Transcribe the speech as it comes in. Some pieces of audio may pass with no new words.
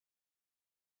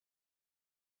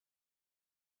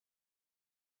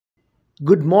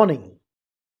Good morning.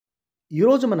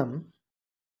 ఈరోజు మనం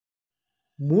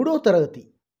మూడో తరగతి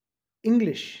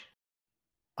ఇంగ్లీష్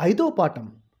ఐదో పాఠం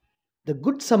ద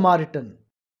గుడ్ సమారిటన్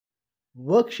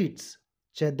వర్క్షీట్స్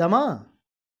చేద్దామా?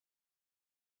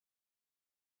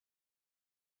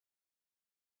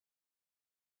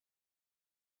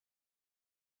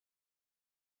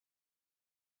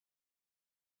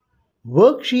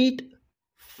 Worksheet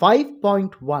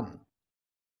 5.1.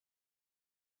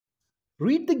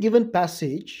 Read the given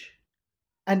passage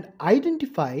and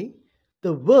identify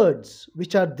the words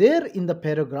which are there in the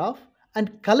paragraph and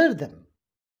color them.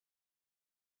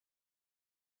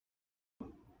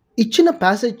 ఇచ్చిన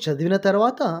passage చదివిన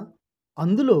తర్వాత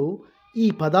అందులో ఈ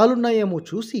పదాలున్నాయేమో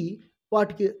చూసి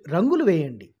వాటికి రంగులు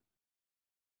వేయండి.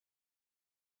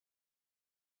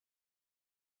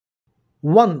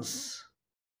 Once,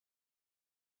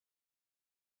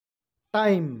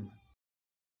 time,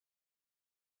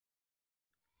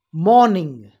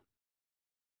 morning,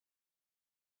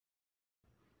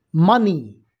 money,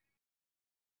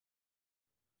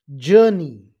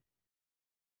 journey,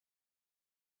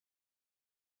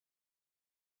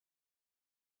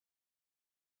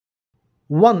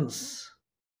 once,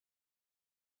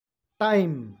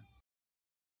 time,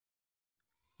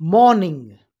 morning,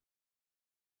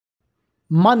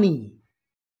 money,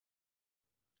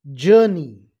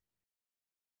 journey.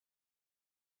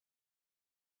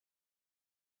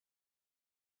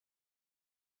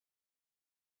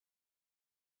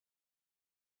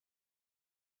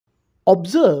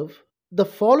 Observe the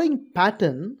following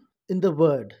pattern in the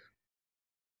word.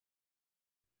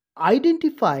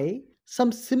 Identify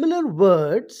some similar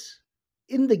words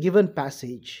in the given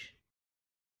passage.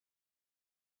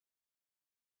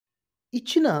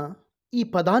 ఇచ్చిన ఈ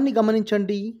పదాన్ని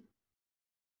గమనించండి.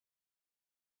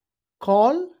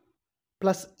 కాల్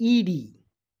ప్లస్ ఈడి,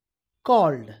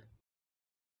 కాల్డ్.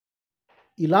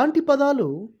 ఇలాంటి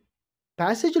పదాలు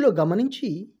ప్యాసేజ్లో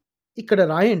గమనించి ఇక్కడ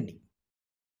రాయండి.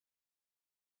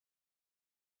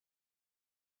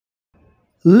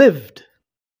 lived,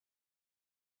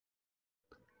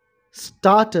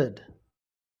 started,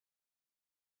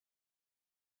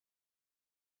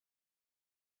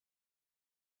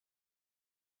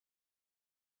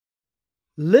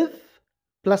 live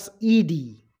plus ed,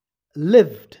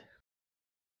 lived,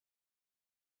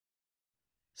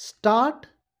 start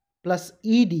plus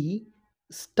ed,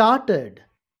 started,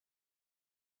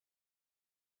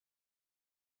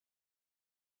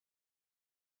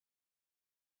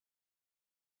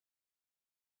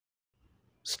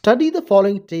 study the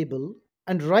following table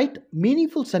and write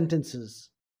meaningful sentences.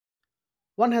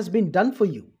 One has been done for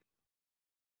you.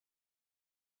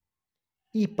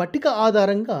 ఈ పట్టిక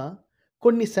ఆధారంగా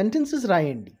కొన్ని సెంటెన్సెస్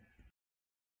రాయండి.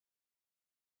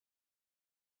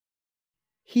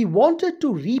 He wanted to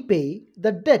repay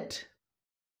the debt.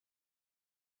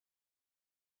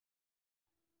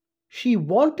 She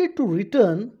wanted to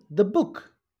return the book.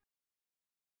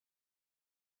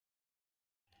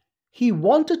 He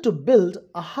wanted to build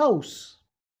a house.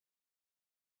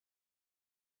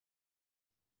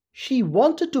 She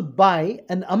wanted to buy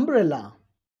an umbrella.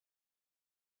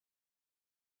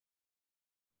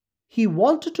 He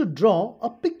wanted to draw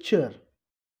a picture.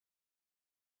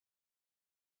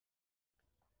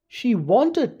 She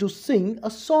wanted to sing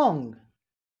a song.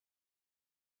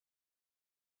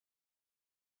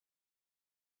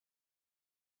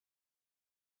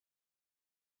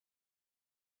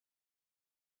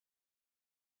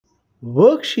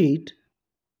 Worksheet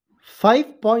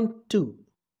 5.2.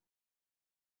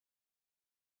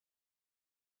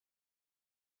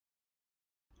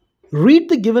 Read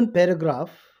the given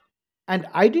paragraph and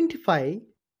identify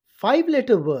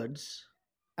 5-letter words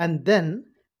and then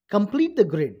complete the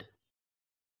grid.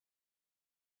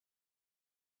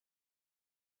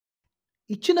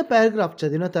 ఇచ్చిన paragraph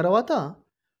చదివిన తర్వాత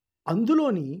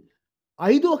అందులోని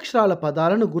 5 అక్షరాల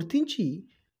పదాలను గుర్తించి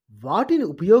వాటిని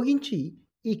ఉపయోగించి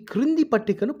ఈ క్రింది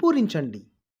పట్టికను పూరించండి.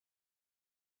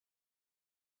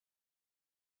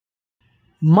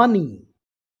 Money,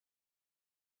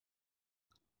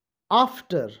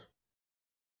 after,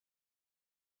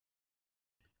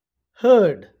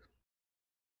 heard,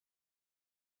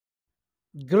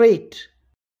 great,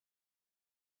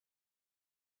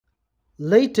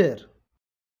 later,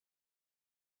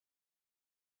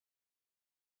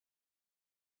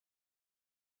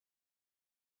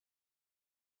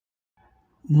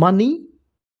 money,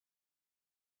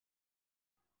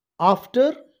 after,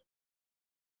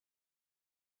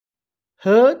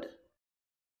 heard,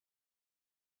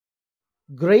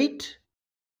 great,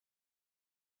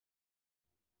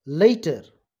 later.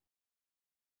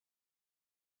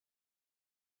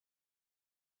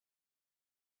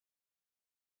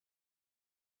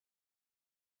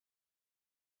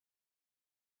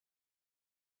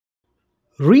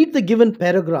 Read the given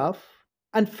paragraph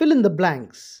and fill in the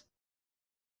blanks.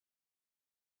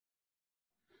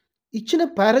 ఇచ్చిన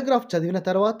పారాగ్రాఫ్ చదివిన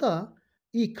తర్వాత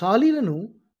ఈ ఖాళీలను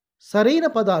సరైన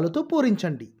పదాలతో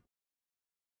పూరించండి.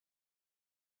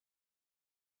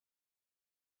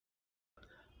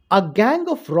 A gang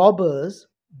of robbers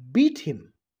beat him.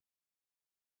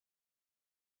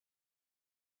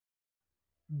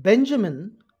 Benjamin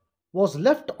was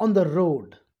left on the road.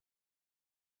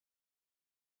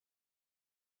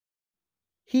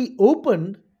 He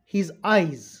opened his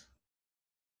eyes.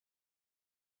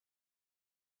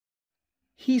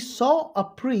 He saw a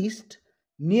priest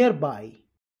nearby.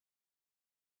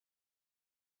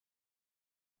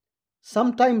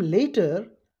 Sometime later,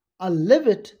 a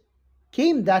Levite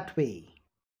came that way.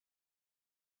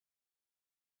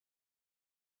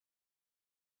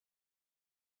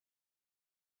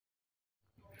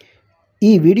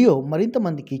 ఈ video మరింత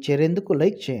మందికి చేరేందుకు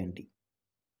లైక్ చేయండి.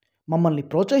 మమ్మల్ని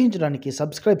ప్రోత్సహించడానికి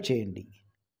సబ్స్క్రైబ్ చేయండి.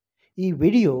 ఈ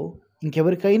video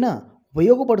ఇంకెవరికైనా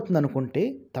ఉపయోగపడుతుందనుకుంటే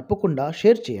తప్పకుండా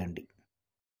షేర్ చేయండి.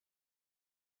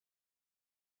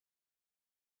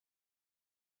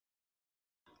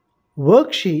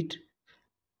 Worksheet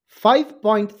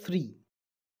 5.3.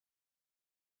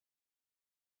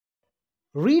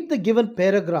 Read the given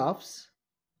paragraphs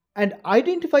and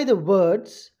identify the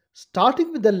words starting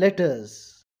with the letters.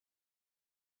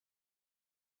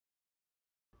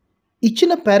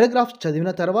 ఇచ్చిన పారాగ్రాఫ్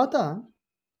చదివిన తర్వాత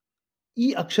ఈ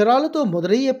అక్షరాలతో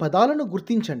మొదలయ్యే పదాలను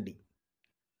గుర్తించండి.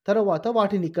 తర్వాత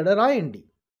వాటిని ఇక్కడ రాయండి.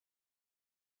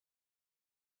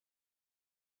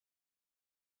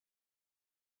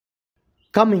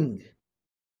 Coming,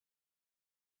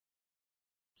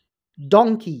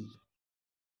 donkey,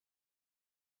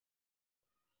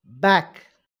 back,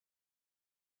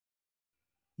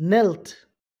 knelt,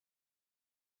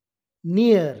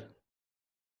 near,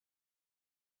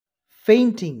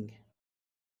 fainting,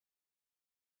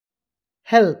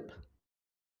 help,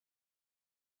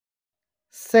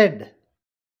 said,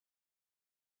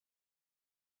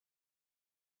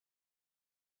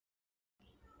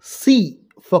 C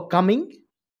for coming,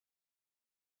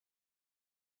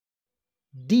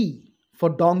 D for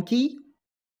donkey,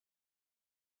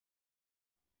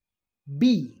 B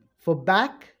for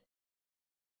back,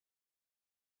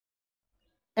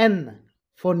 N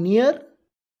for near,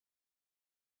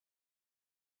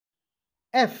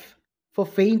 F for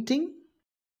fainting,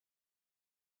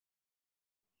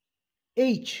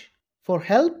 H for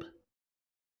help,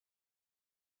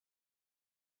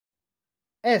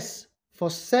 S for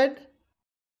said,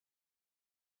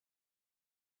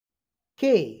 K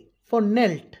for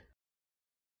knelt.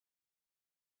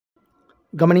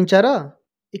 గమనించారా?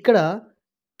 ఇక్కడ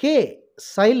K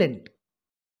silent.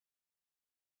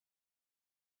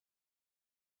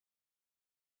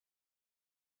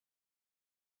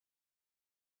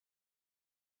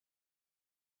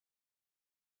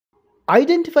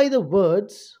 Identify the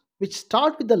words which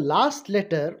start with the last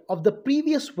letter of the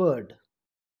previous word.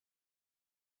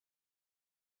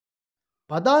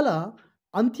 పదాల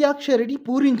అంత్యాక్షరిని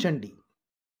పూరించండి.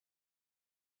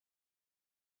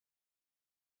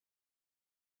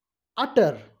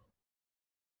 utter,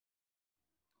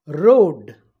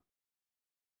 road,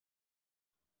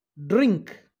 drink,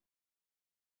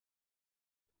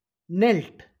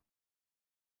 knelt,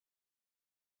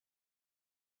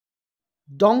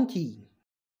 donkey,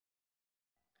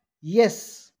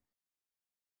 yes,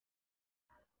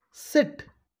 sit,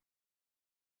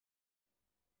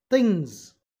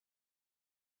 things,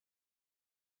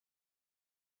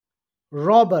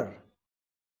 robber,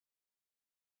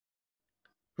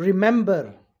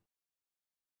 remember,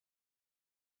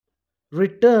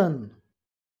 return,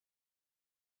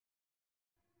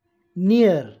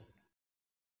 near.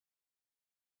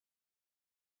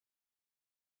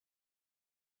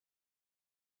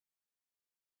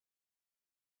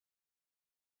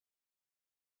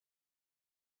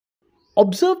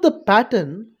 Observe the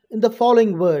pattern in the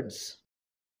following words.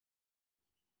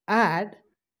 Add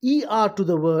er to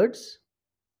the words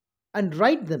and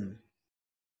write them.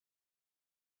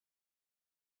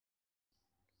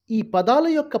 ఈ పదాల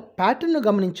యొక్క ప్యాటర్న్ను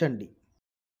గమనించండి.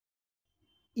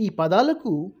 ఈ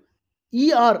పదాలకు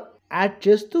er add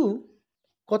చేస్తూ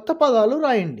కొత్త పదాలు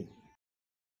రాయండి.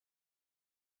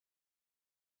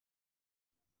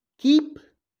 Keep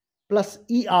plus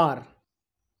er,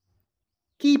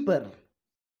 keeper.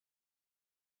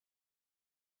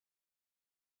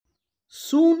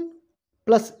 Soon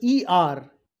plus er,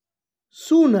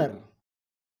 sooner.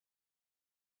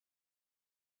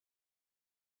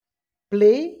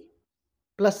 Play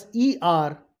plus er,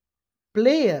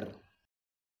 player.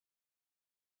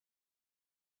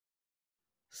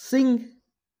 Sing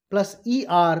plus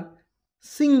ER,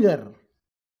 singer.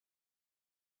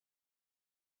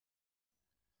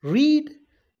 Read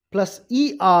plus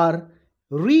ER,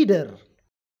 reader.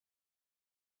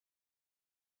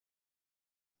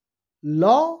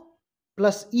 Law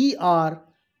plus ER,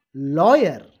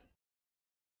 lawyer.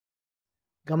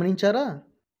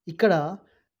 గమనించారా? ఇక్కడ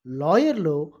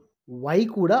లాయర్లో వై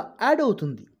కూడా యాడ్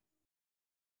అవుతుంది.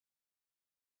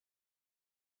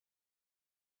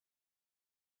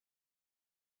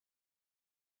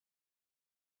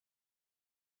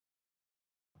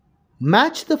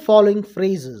 Match the following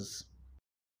phrases.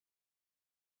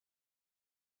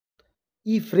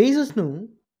 ఈ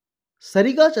ఫ్రేజెస్ను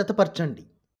సరిగా జతపరచండి.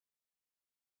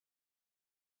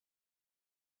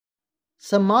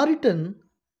 Samaritan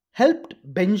helped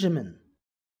Benjamin.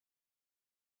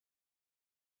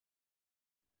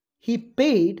 He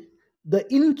paid the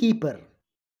innkeeper.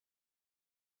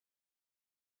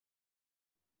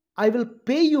 I will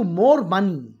pay you more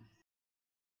money.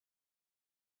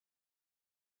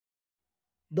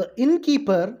 The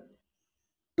innkeeper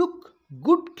took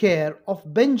good care of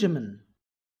Benjamin.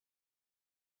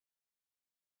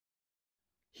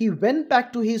 He went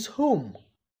back to his home.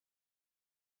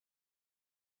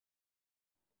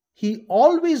 He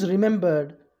always remembered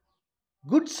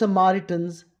Good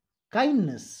Samaritan's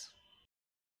kindness.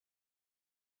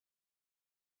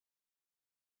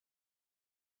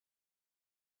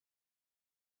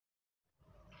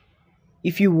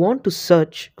 If you want to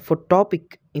search for topic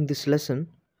in this lesson,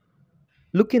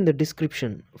 look in the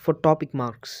description for topic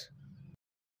marks.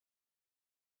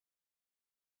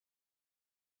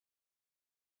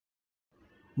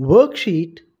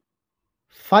 Worksheet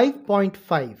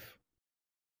 5.5.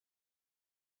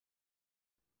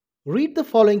 Read the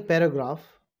following paragraph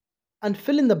and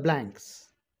fill in the blanks.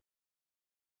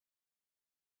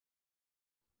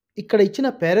 ఇక్కడ ఇచ్చిన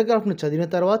పారాగ్రాఫ్ను చదివిన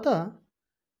తర్వాత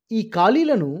ఈ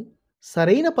ఖాళీలను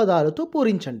సరైన పదాలతో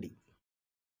పూరించండి.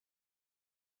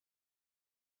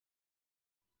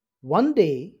 One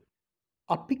day,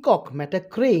 a peacock met a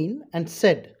crane and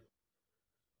said,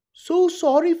 "So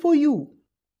sorry for you.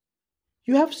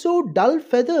 You have so dull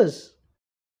feathers.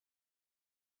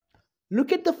 Look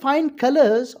at the fine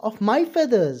colors of my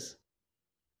feathers."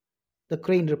 The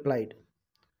crane replied,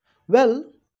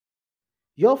 "Well,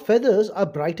 your feathers are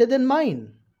brighter than mine.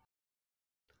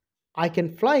 I can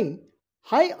fly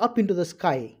high up into the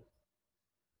sky,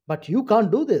 but you can't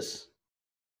do this."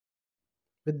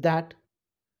 With that,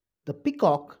 the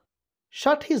peacock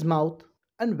shut his mouth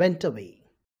and went away.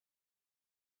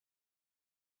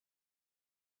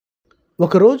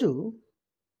 ఒకరోజు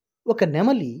ఒక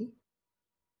నెమలి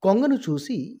కొంగను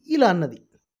చూసి ఇలా అన్నది,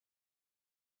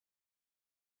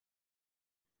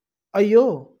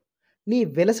 "అయ్యో, నీ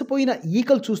వెలసిపోయిన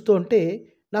ఈకలు చూస్తుంటే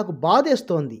నాకు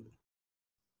బాధేస్తోంది.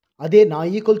 అదే నా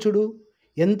ఈకలు చూడు,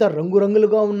 ఎంత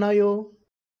రంగురంగులుగా ఉన్నాయో."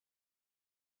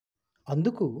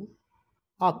 అందుకు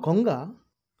ఆ కొంగ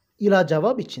ఇలా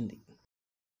జవాబిచ్చింది,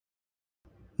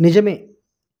 "నిజమే,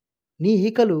 నీ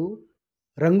ఈకలు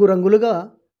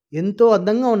రంగురంగులుగా ఎంతో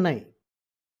అందంగా ఉన్నాయి.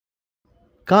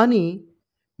 కానీ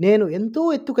నేను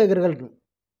ఎంతో ఎత్తుకు ఎగరగలను.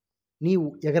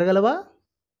 నీవు ఎగరగలవా?"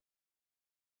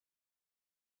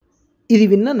 ఇది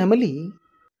విన్న నెమలి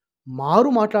మారు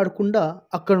మాట్లాడకుండా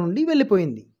అక్కడి నుండి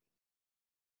వెళ్ళిపోయింది.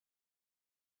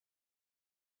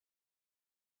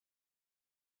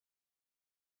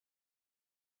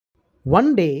 One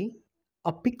day,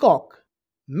 a peacock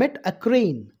met a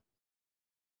crane.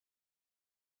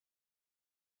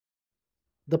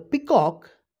 The peacock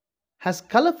has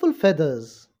colorful feathers.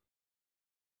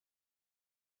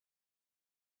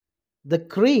 The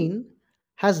crane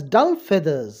has dull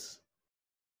feathers.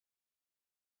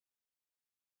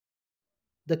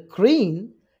 The crane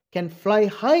can fly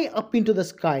high up into the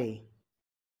sky.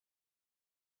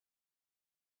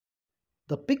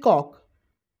 The peacock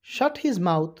shut his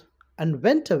mouth and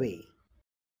went away.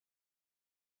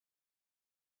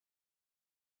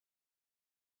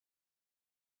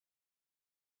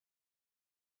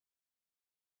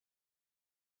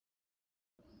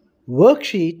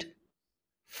 Worksheet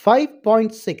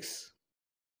 5.6.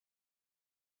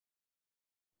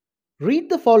 Read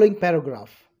the following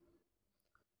paragraph.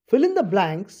 Fill in the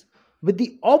blanks with the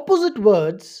opposite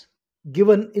words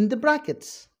given in the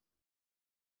brackets.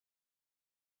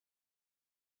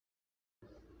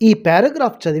 ఈ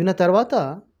paragraph చదివిన తర్వాత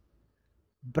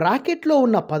బ్రాకెట్లో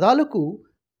ఉన్న పదాలకు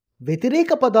వ్యతిరేక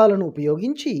పదాలను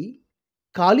ఉపయోగించి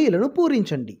ఖాళీలను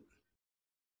పూరించండి.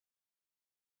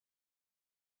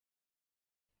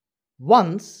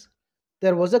 Once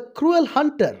there was a cruel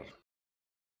hunter.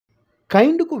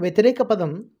 కైండ్కు వ్యతిరేక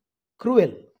పదం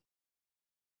క్రూయల్.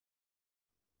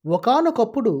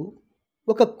 ఒకానొకప్పుడు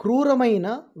ఒక క్రూరమైన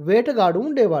వేటగాడు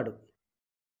ఉండేవాడు.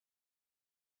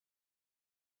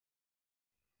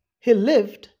 He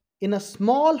lived in a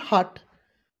small hut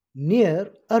near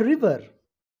a river.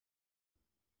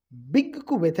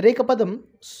 బిగ్కు వ్యతిరేక పదం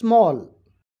స్మాల్,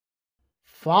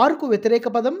 ఫార్కు వ్యతిరేక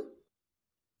పదం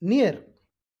నియర్.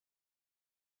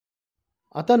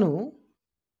 అతను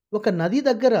ఒక నది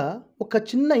దగ్గర ఒక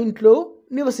చిన్న ఇంట్లో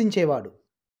నివసించేవాడు.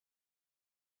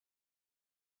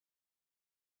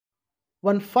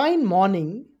 One fine morning,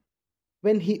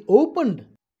 when he opened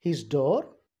his door,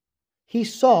 he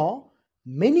saw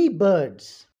many birds.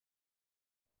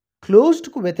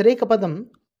 క్లోజ్డ్కు వ్యతిరేక పదం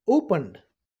ఓపెన్డ్,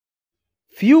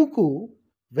 ఫ్యూకు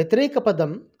వ్యతిరేక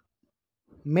పదం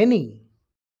మెనీ.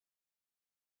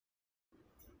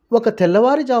 ఒక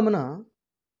తెల్లవారుజామున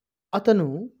అతను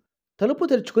తలుపు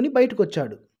తెరుచుకుని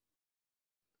బయటకొచ్చాడు.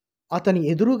 అతని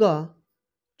ఎదురుగా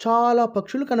చాలా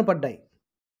పక్షులు కనపడ్డాయి.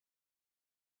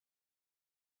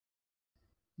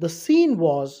 The scene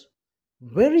was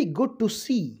very good to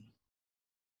see.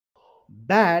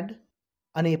 Bad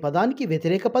అనే పదానికి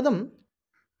వ్యతిరేక పదం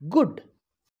గుడ్.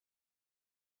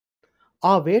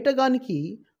 ఆ వేటగానికి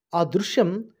ఆ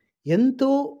దృశ్యం ఎంతో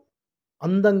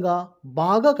అందంగా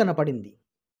బాగా కనపడింది.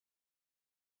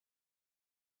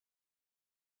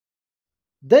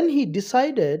 Then he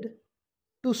decided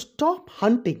to stop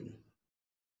hunting.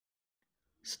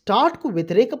 స్టార్ట్కు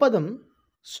వ్యతిరేక పదం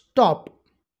స్టాప్.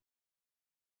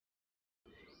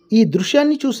 ఈ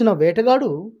దృశ్యాన్ని చూసిన వేటగాడు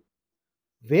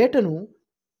వేటను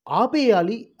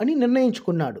ఆపేయాలి అని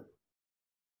నిర్ణయించుకున్నాడు.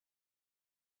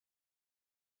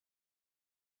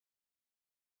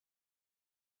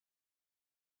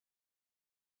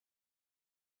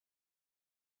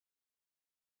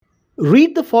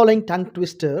 Read the following tongue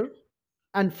twister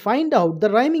and find out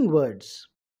the rhyming words.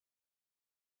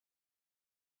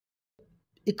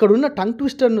 ఇక్కడున్న టంగ్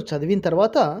ట్విస్టర్ను చదివిన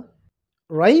తర్వాత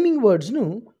రైమింగ్ వర్డ్స్ను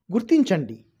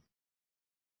గుర్తించండి.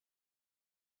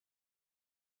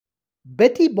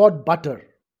 Betty bought butter,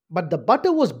 but the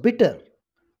butter was bitter.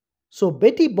 So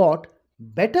Betty bought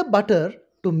better butter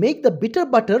to make the bitter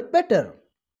butter better.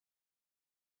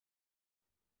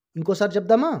 ఇంకోసారి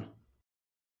చెప్దామా?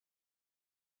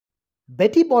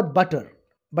 Betty bought butter,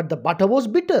 but the butter was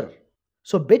bitter.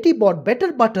 So Betty bought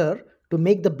better butter to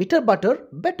make the bitter butter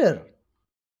better.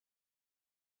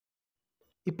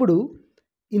 ఇప్పుడు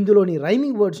ఇందులోని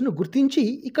rhyming వర్డ్స్ను గుర్తించి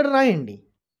ఇక్కడ రాయండి.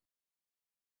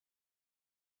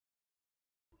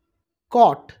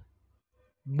 Caught,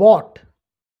 bought.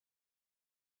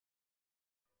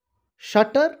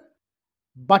 Shutter,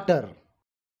 butter.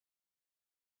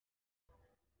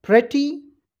 Pretty,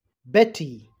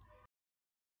 Betty.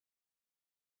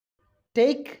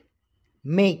 Take,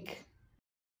 make.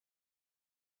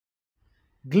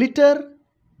 Glitter,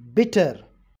 bitter.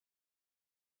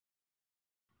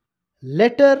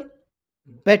 Letter,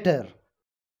 better.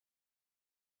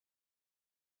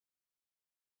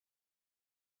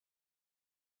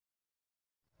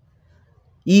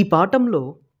 ఈ పాఠంలో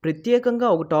ప్రత్యేకంగా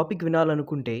ఒక topic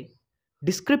వినాలనుకుంటే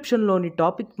డిస్క్రిప్షన్లోని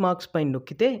topic marks పైన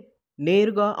నొక్కితే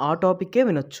నేరుగా ఆ టాపిక్కే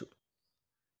వినొచ్చు.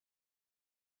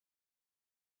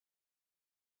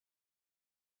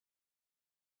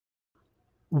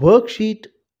 Worksheet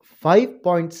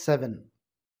 5.7.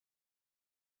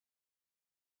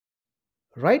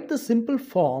 Write the simple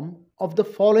form of the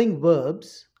following verbs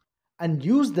and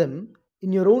use them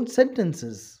in your own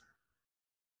sentences.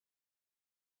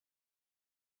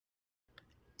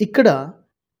 ఇక్కడ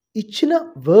ఇచ్చిన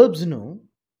వర్బ్స్ను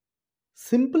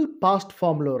సింపుల్ పాస్ట్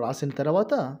ఫామ్లో రాసిన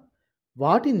తర్వాత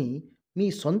వాటిని మీ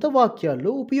సొంత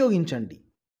వాక్యాల్లో ఉపయోగించండి.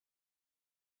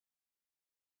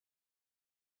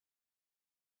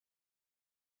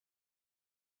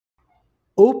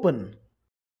 Open,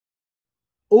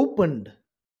 opened.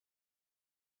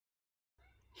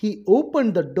 He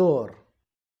opened the door.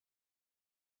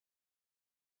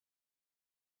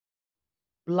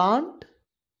 Plant,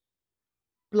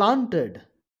 planted.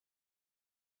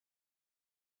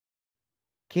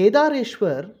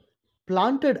 Kedareshwar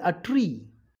planted a tree.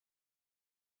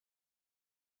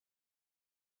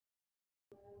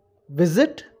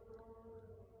 Visit,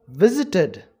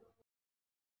 visited.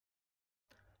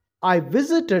 I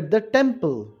visited the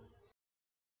temple.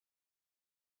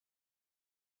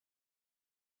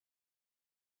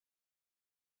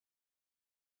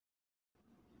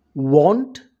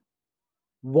 Want,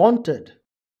 wanted.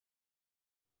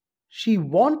 She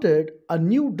wanted a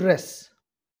new dress.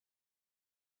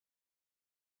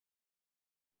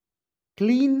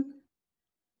 Clean,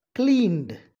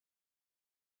 cleaned.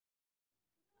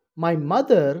 My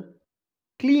mother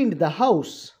cleaned the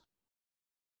house.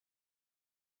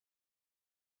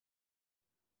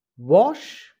 Wash,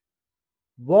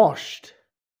 washed.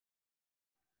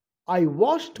 I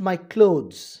washed my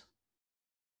clothes.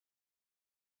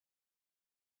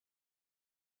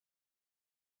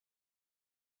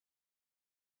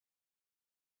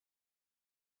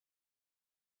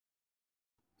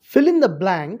 Fill in the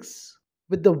blanks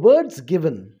with the words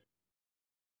given.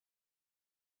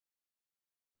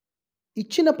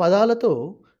 ఇచ్చిన పదాలతో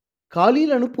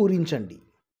ఖాళీలను పూరించండి.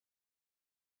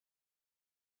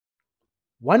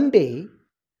 One day,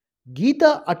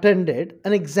 Geeta attended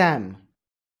an exam.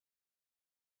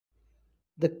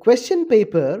 The question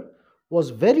paper was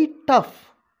very tough.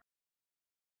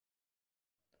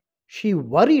 She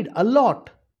worried a lot.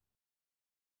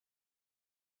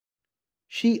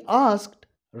 She asked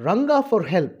Ranga for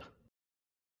help.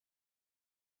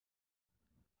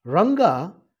 Ranga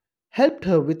helped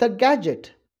her with a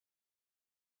gadget.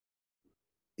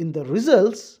 In the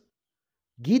results,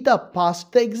 Geeta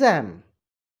passed the exam.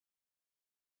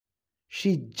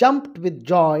 She jumped with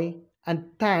joy and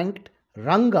thanked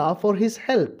Ranga for his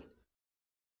help.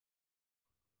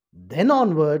 Then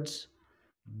onwards,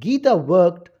 Geeta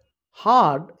worked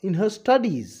hard in her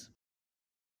studies.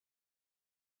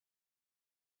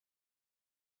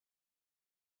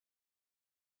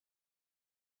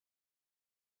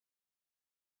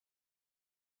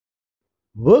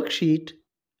 Worksheet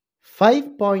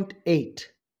 5.8.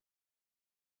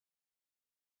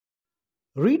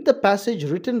 Read the passage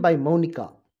written by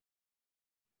Monica.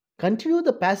 Continue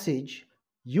the passage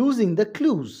using the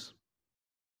clues.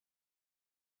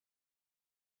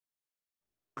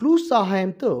 Clues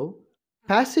సహాయంతో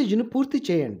ప్యాసేజ్ను పూర్తి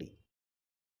చేయండి.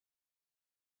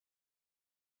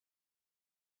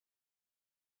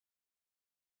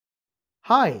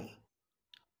 Hi,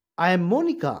 I am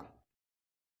Monica.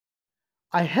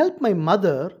 I help my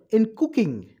mother in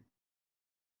cooking.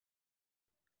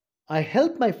 I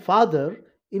help my father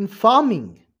in farming.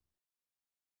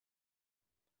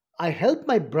 I help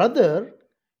my brother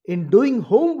in doing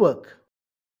homework.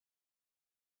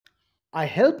 I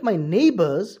help my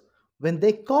neighbors when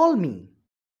they call me.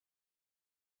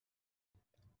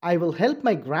 I will help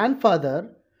my grandfather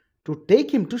to take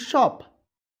him to shop.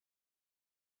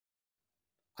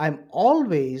 I am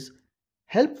always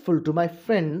helpful to my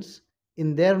friends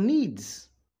in their needs.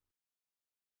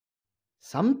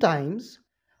 Sometimes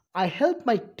I help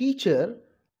my teacher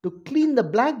to clean the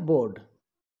blackboard.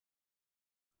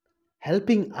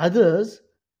 Helping others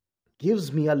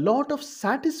gives me a lot of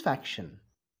satisfaction.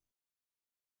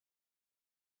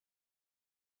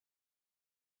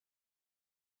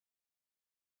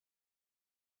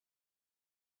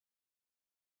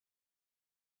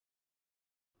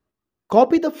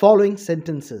 Copy the following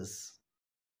sentences.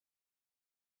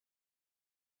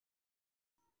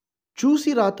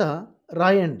 చూసి రాత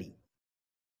రాయండి.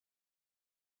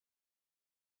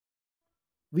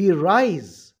 We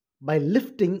rise by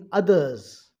lifting others.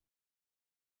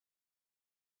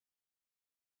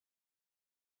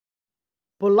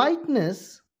 Politeness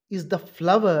is the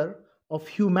flower of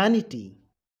humanity.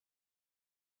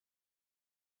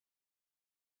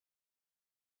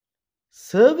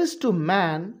 Service to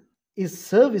man is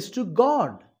service to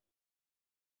God.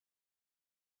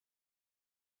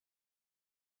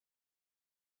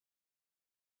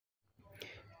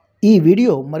 ఈ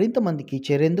video మరింత మందికి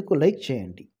చేరేందుకు like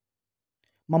చేయండి.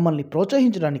 మమ్మల్ని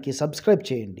ప్రోత్సహించడానికి సబ్స్క్రైబ్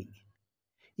చేయండి.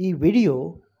 ఈ వీడియో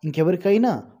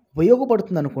ఇంకెవరికైనా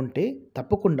ఉపయోగపడుతుందనుకుంటే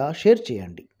తప్పకుండా షేర్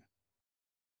చేయండి.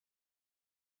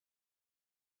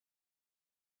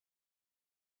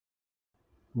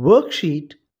 Worksheet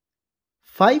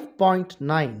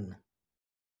 5.9.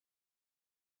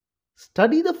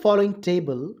 Study the following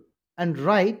table and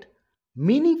write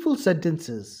meaningful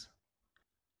sentences.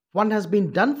 One has been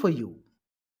done for you.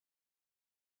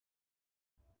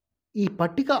 ఈ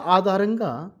పట్టిక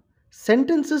ఆధారంగా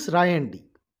సెంటెన్సెస్ రాయండి.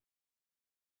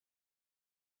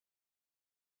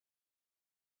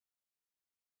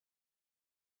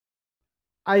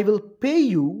 I will pay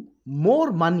you more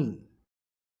money.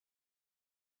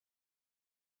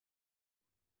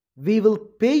 We will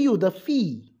pay you the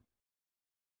fee.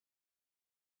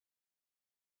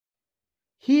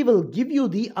 He will give you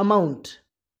the amount.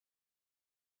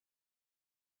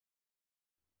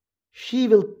 She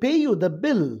will pay you the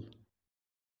bill.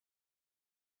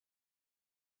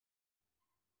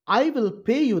 I will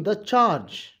pay you the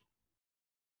charge.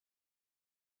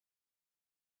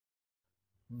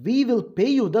 We will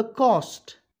pay you the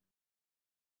cost.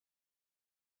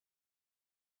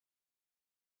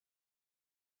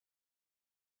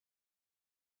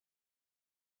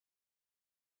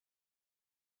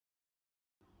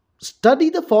 Study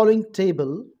the following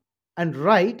table and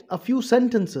write a few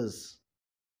sentences.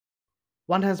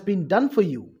 One has been done for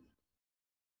you.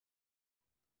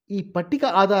 ఈ పట్టిక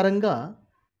ఆధారంగా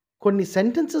కొన్ని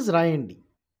sentences రాయండి.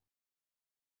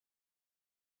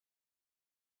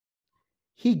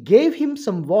 He gave him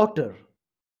some water.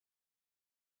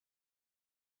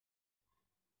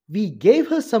 We gave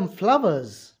her some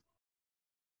flowers.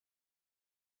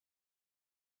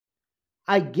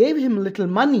 I gave him little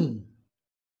money.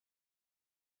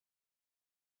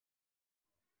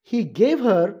 He gave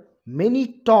her many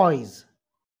toys.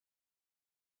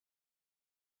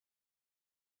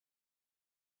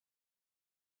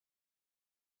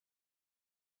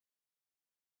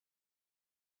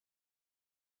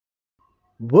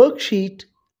 Worksheet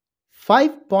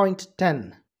 5.10.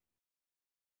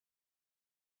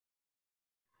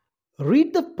 Read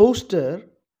the poster,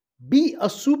 Be a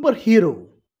Superhero,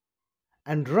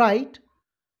 and write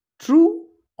true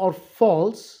or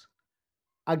false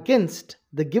against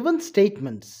the given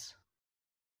statements.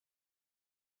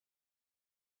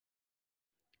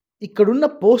 ఇక్కడున్న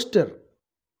poster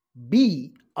be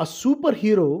a super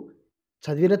hero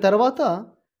చదివిన తర్వాత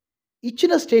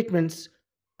ఇచ్చిన statements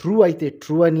true అయితే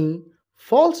true అని,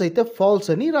 falls అయితే falls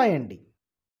అని రాయండి.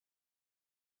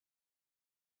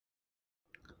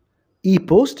 ఈ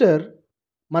పోస్టర్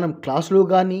మనం క్లాసులో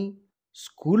కానీ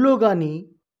స్కూల్లో కానీ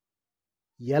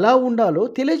ఎలా ఉండాలో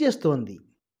తెలియజేస్తోంది.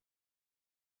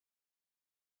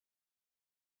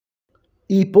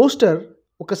 ఈ పోస్టర్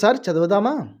ఒకసారి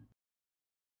చదవదామా?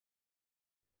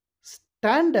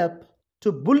 Stand up to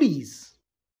bullies.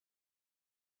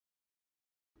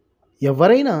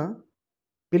 ఎవరైనా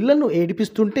పిల్లలను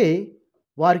ఏడిపిస్తుంటే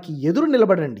వారికి ఎదురు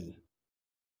నిలబడండి.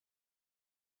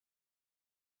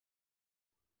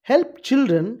 Help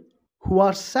children who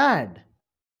are sad.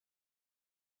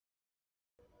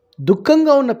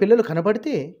 దుఃఖంగా ఉన్న పిల్లలు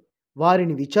కనబడితే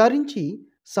వారిని విచారించి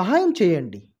సహాయం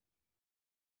చేయండి.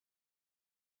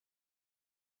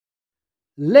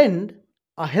 లెండ్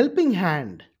అ హెల్పింగ్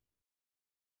హ్యాండ్.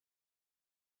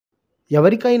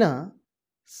 ఎవరికైనా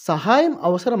సహాయం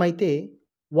అవసరమైతే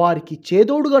వారికి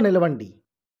చేదోడుగా నిలవండి.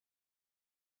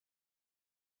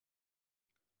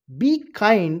 Be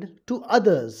kind to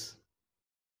others.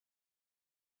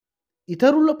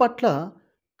 ఇతరుల పట్ల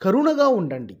కరుణగా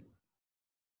ఉండండి.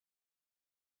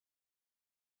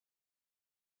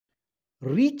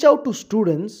 Reach out to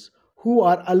students who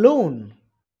are alone.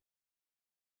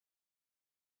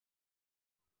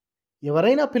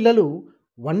 ఎవరైనా పిల్లలు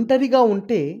ఒంటరిగా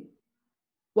ఉంటే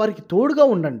వారికి తోడుగా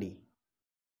ఉండండి.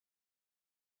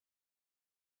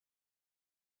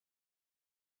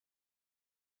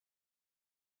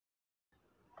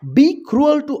 Be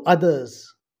cruel to others.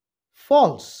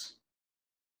 Falls.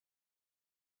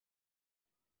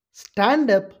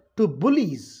 Stand up to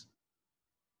bullies.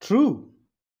 True.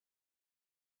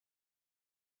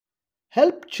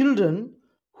 Help children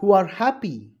who are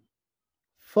happy.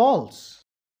 Falls.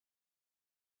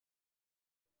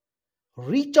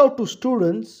 Reach out to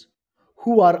students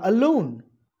who are alone.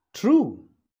 True.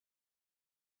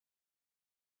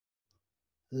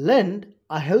 Lend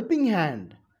a helping hand.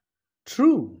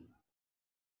 True.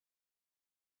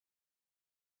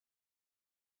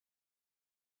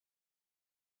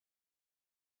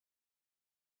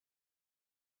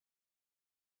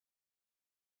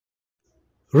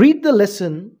 Read the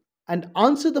lesson and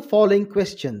answer the following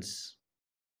questions.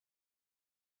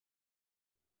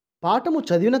 పాఠము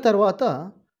చదివిన తర్వాత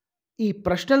ఈ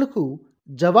ప్రశ్నలకు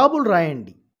జవాబులు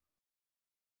రాయండి.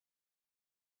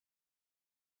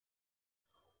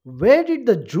 Where did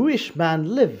the Jewish man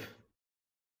live?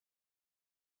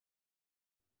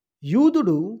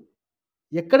 యూదుడు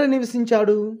ఎక్కడ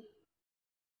నివసించాడు?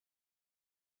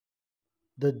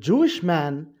 The Jewish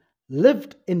man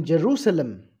lived in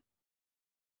Jerusalem.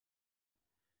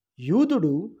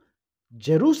 యూదుడు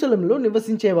జెరూసలంలో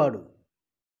నివసించేవాడు.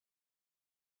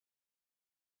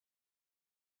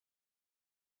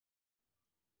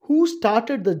 Who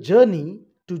started the journey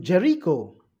to Jericho?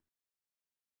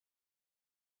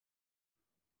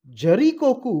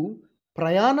 జెరికోకు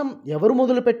ప్రయాణం ఎవరు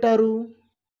మొదలుపెట్టారు?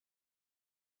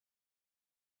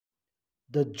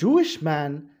 The Jewish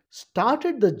man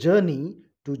started the journey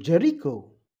to Jericho.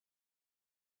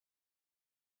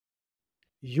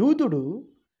 యూదుడు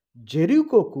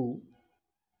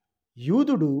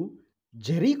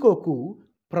జెరికోకు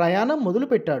ప్రయాణం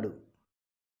మొదలుపెట్టాడు.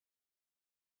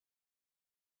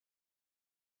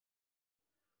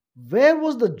 Where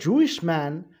was the Jewish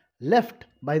man left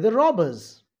by the robbers?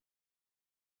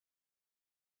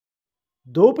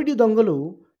 దోపిడీ దొంగలు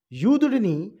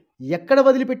యూదుడిని ఎక్కడ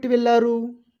వదిలిపెట్టి వెళ్ళారు?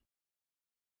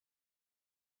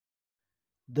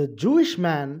 The Jewish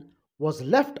man was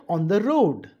left on the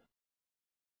road.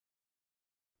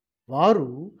 వారు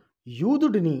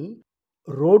యూదుడిని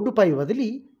రోడ్డుపై వదిలి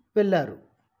వెళ్ళారు.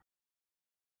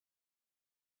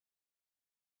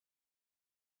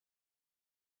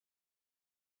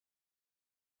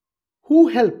 Who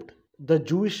helped the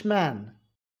Jewish man?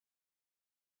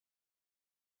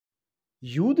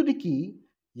 యూదుడికి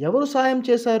ఎవరు సాయం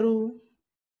చేశారు?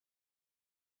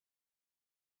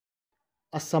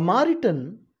 A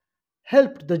Samaritan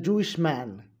helped the Jewish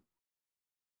man.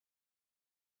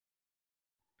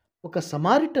 ఒక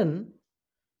సమారిటన్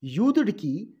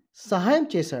యూదుడికి సహాయం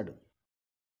చేశాడు.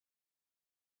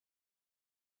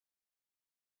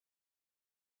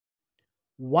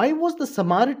 Why was the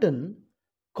Samaritan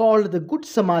called the Good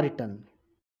Samaritan?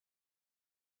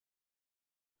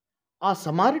 ఆ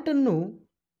సమారిటన్ను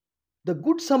ద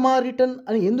గుడ్ సమారిటన్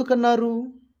అని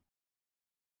ఎందుకన్నారు?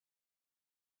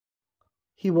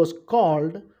 He was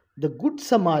called the Good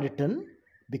Samaritan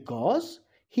because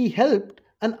he helped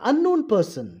an unknown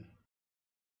person.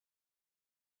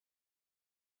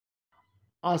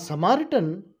 ఆ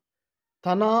Samaritan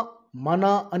తన మన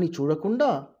అని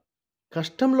చూడకుండా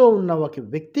కష్టంలో ఉన్న ఒక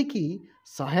వ్యక్తికి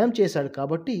సహాయం చేశాడు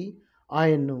కాబట్టి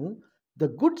ఆయన్ను ద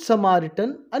గుడ్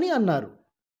సమారిటన్ అని అన్నారు.